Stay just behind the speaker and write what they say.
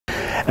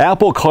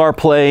Apple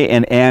CarPlay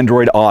and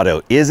Android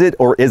Auto. Is it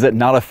or is it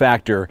not a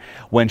factor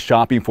when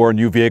shopping for a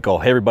new vehicle?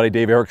 Hey everybody,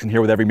 Dave Erickson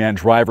here with Everyman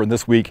Driver, and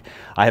this week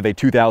I have a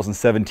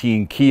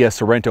 2017 Kia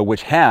Sorento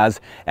which has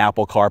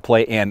Apple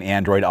CarPlay and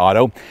Android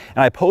Auto. And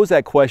I posed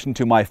that question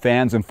to my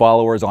fans and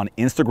followers on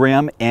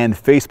Instagram and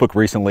Facebook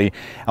recently.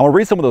 I want to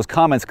read some of those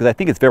comments because I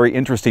think it's very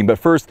interesting. But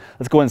first,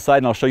 let's go inside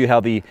and I'll show you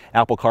how the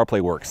Apple CarPlay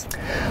works.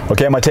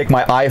 Okay, I'm going to take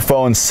my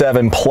iPhone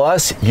 7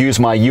 Plus, use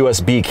my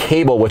USB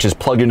cable which is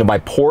plugged into my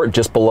port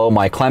just below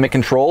my climate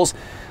controls,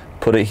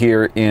 put it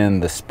here in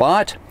the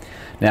spot.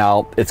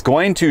 Now it's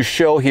going to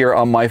show here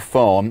on my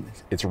phone,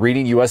 it's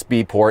reading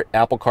USB port,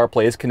 Apple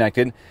CarPlay is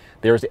connected.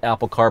 There's the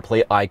Apple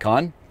CarPlay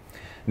icon.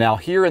 Now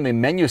here in the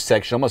menu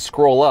section, I'm going to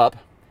scroll up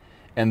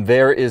and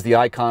there is the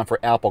icon for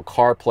Apple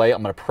CarPlay.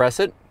 I'm going to press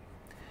it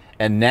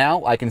and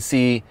now I can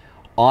see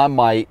on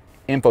my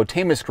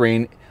infotainment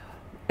screen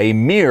a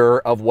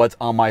mirror of what's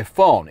on my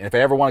phone. And if I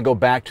ever want to go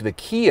back to the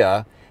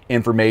Kia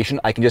information,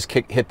 I can just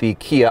hit the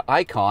Kia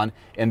icon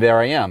and there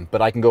I am.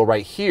 But I can go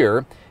right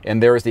here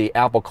and there's the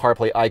Apple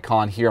CarPlay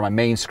icon here on my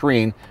main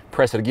screen.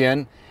 Press it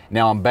again.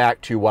 Now I'm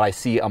back to what I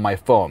see on my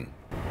phone.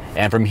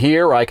 And from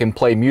here I can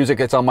play music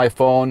that's on my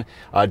phone,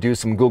 do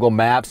some Google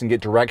Maps and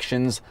get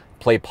directions,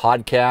 play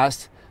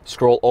podcasts,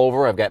 scroll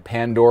over. I've got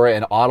Pandora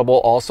and Audible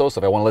also, so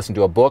if I want to listen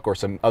to a book or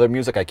some other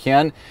music I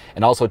can,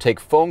 and also take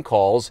phone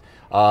calls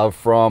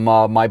from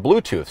my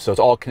Bluetooth. So it's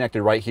all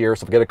connected right here.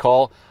 So if I get a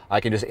call, I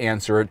can just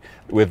answer it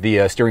with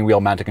the steering wheel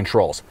mounted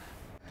controls.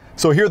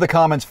 So here are the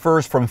comments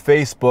first from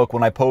Facebook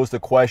when I posed a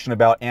question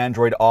about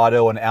Android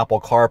Auto and Apple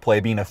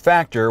CarPlay being a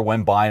factor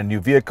when buying a new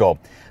vehicle.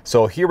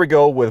 So here we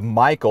go with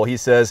Michael. He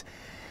says,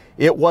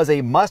 "It was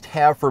a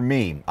must-have for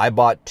me. I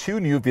bought 2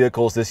 new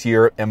vehicles this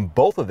year and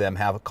both of them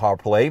have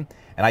CarPlay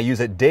and I use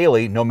it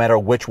daily no matter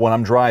which one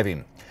I'm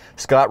driving."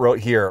 Scott wrote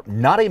here,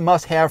 "Not a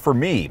must-have for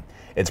me.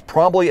 It's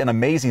probably an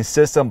amazing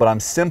system, but I'm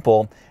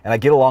simple and I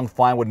get along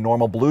fine with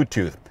normal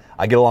Bluetooth.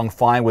 I get along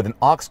fine with an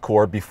aux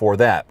cord before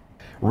that."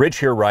 Rich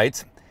here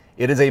writes,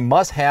 "It is a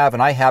must-have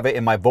and I have it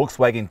in my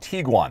Volkswagen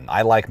Tiguan.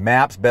 I like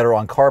maps better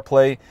on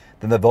CarPlay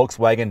than the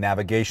Volkswagen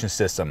navigation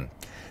system."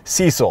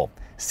 Cecil,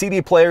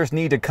 "CD players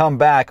need to come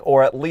back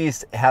or at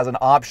least has an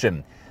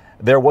option.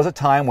 There was a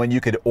time when you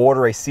could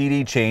order a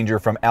CD changer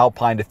from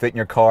Alpine to fit in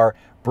your car.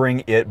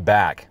 Bring it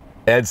back."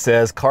 Ed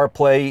says,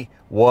 "CarPlay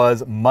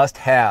was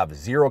must-have.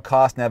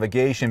 Zero-cost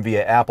navigation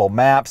via Apple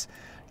Maps,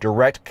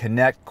 direct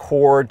connect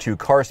cord to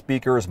car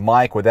speakers,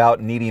 mic without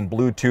needing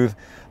Bluetooth,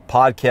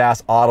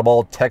 podcast,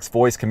 Audible, text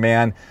voice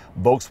command,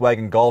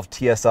 Volkswagen Golf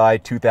TSI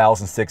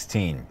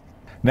 2016.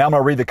 Now I'm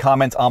going to read the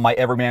comments on my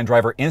Everyman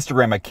Driver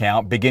Instagram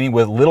account, beginning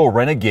with Little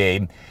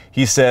Renegade.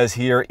 He says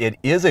here, "It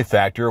is a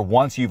factor.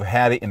 Once you've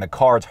had it in the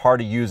car, it's hard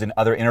to use in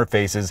other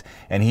interfaces,"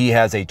 and he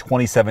has a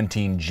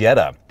 2017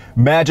 Jetta.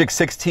 Magic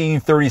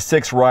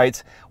 1636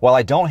 writes, "While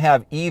I don't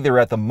have either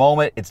at the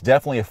moment, it's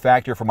definitely a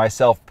factor for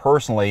myself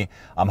personally.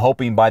 I'm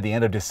hoping by the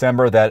end of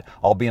December that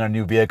I'll be in a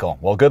new vehicle."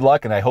 Well, good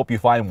luck, and I hope you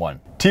find one.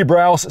 T.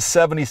 Browse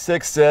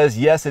 76 says,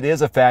 "Yes, it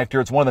is a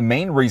factor. It's one of the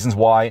main reasons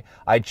why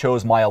I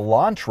chose my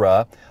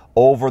Elantra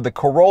over the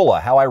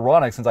Corolla. How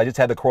ironic, since I just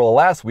had the Corolla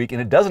last week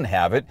and it doesn't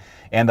have it,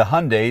 and the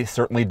Hyundai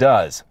certainly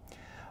does."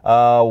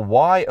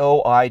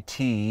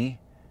 YOITSRI0.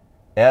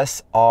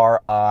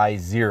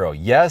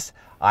 "Yes,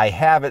 I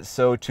have it,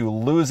 so to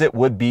lose it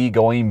would be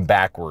going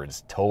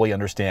backwards." Totally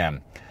understand.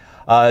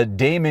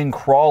 Damon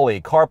Crawley,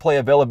 "CarPlay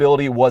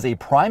availability was a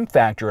prime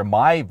factor in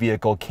my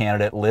vehicle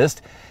candidate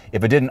list.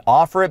 If it didn't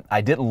offer it,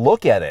 I didn't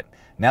look at it.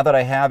 Now that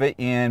I have it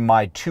in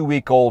my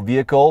 2-week-old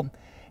vehicle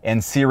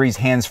and series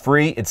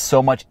hands-free, it's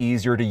so much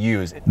easier to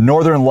use."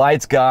 Northern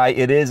Lights guy,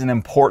 "It is an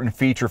important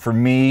feature for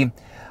me."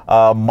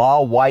 Ma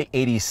White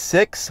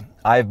 86,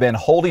 "I've been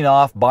holding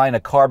off buying a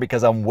car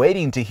because I'm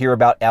waiting to hear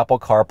about Apple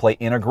CarPlay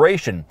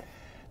integration.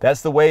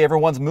 That's the way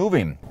everyone's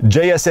moving."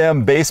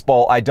 JSM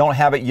Baseball, "I don't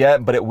have it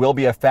yet, but it will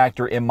be a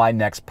factor in my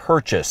next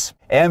purchase."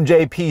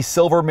 MJP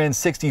Silverman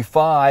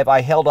 65,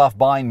 "I held off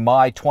buying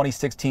my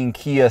 2016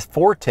 Kia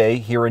Forte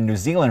here in New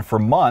Zealand for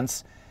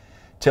months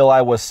till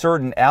I was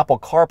certain Apple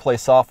CarPlay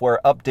software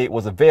update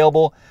was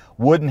available.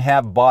 Wouldn't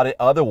have bought it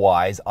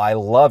otherwise. I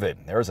love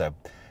it." There's a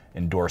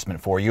endorsement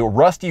for you.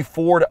 Rusty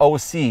Ford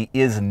OC,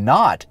 "Is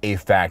not a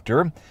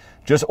factor.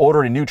 Just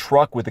ordered a new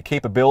truck with the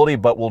capability,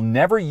 but will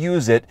never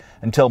use it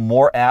until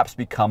more apps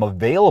become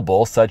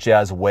available, such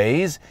as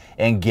Waze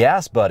and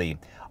Gas Buddy.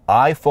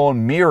 iPhone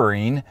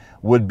mirroring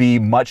would be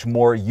much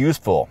more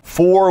useful."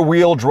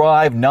 4-wheel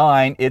drive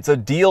 9, "It's a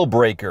deal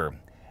breaker.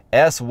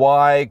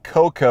 SY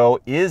Coco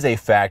is a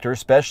factor,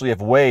 especially if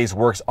Waze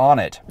works on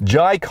it."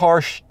 Jai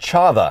Karsh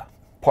Chava,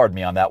 pardon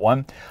me on that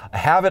one, "I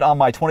have it on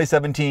my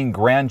 2017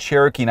 Grand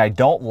Cherokee and I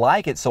don't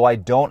like it, so I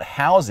don't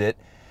house it.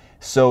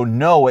 So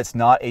no, it's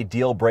not a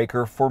deal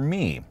breaker for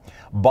me."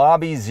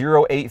 Bobby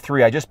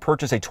 083, "I just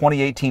purchased a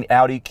 2018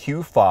 Audi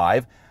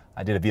Q5.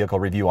 I did a vehicle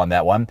review on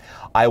that one.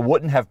 I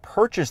wouldn't have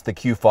purchased the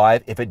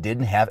Q5 if it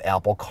didn't have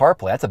Apple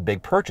CarPlay." That's a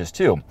big purchase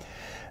too.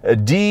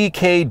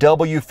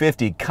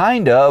 DKW50,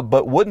 "Kinda,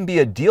 but wouldn't be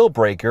a deal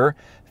breaker.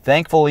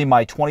 Thankfully,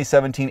 my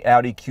 2017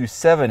 Audi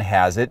Q7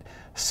 has it,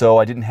 so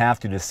I didn't have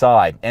to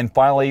decide. And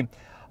finally,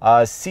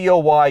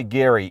 COY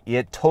Gary,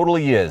 it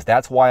totally is.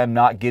 That's why I'm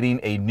not getting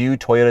a new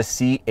Toyota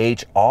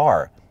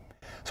CHR.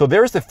 So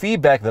there's the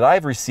feedback that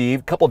I've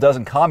received, a couple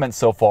dozen comments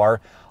so far,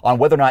 on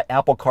whether or not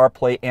Apple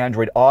CarPlay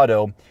Android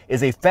Auto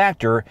is a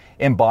factor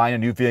in buying a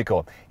new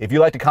vehicle. If you'd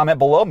like to comment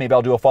below, maybe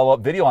I'll do a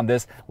follow-up video on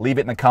this. Leave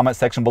it in the comment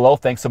section below.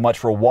 Thanks so much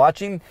for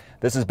watching.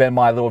 This has been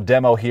my little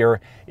demo here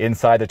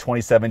inside the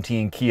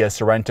 2017 Kia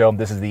Sorento.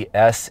 This is the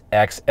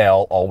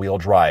SXL all-wheel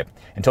drive.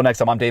 Until next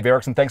time, I'm Dave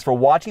Erickson. Thanks for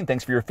watching.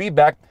 Thanks for your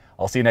feedback.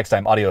 I'll see you next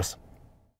time. Adios.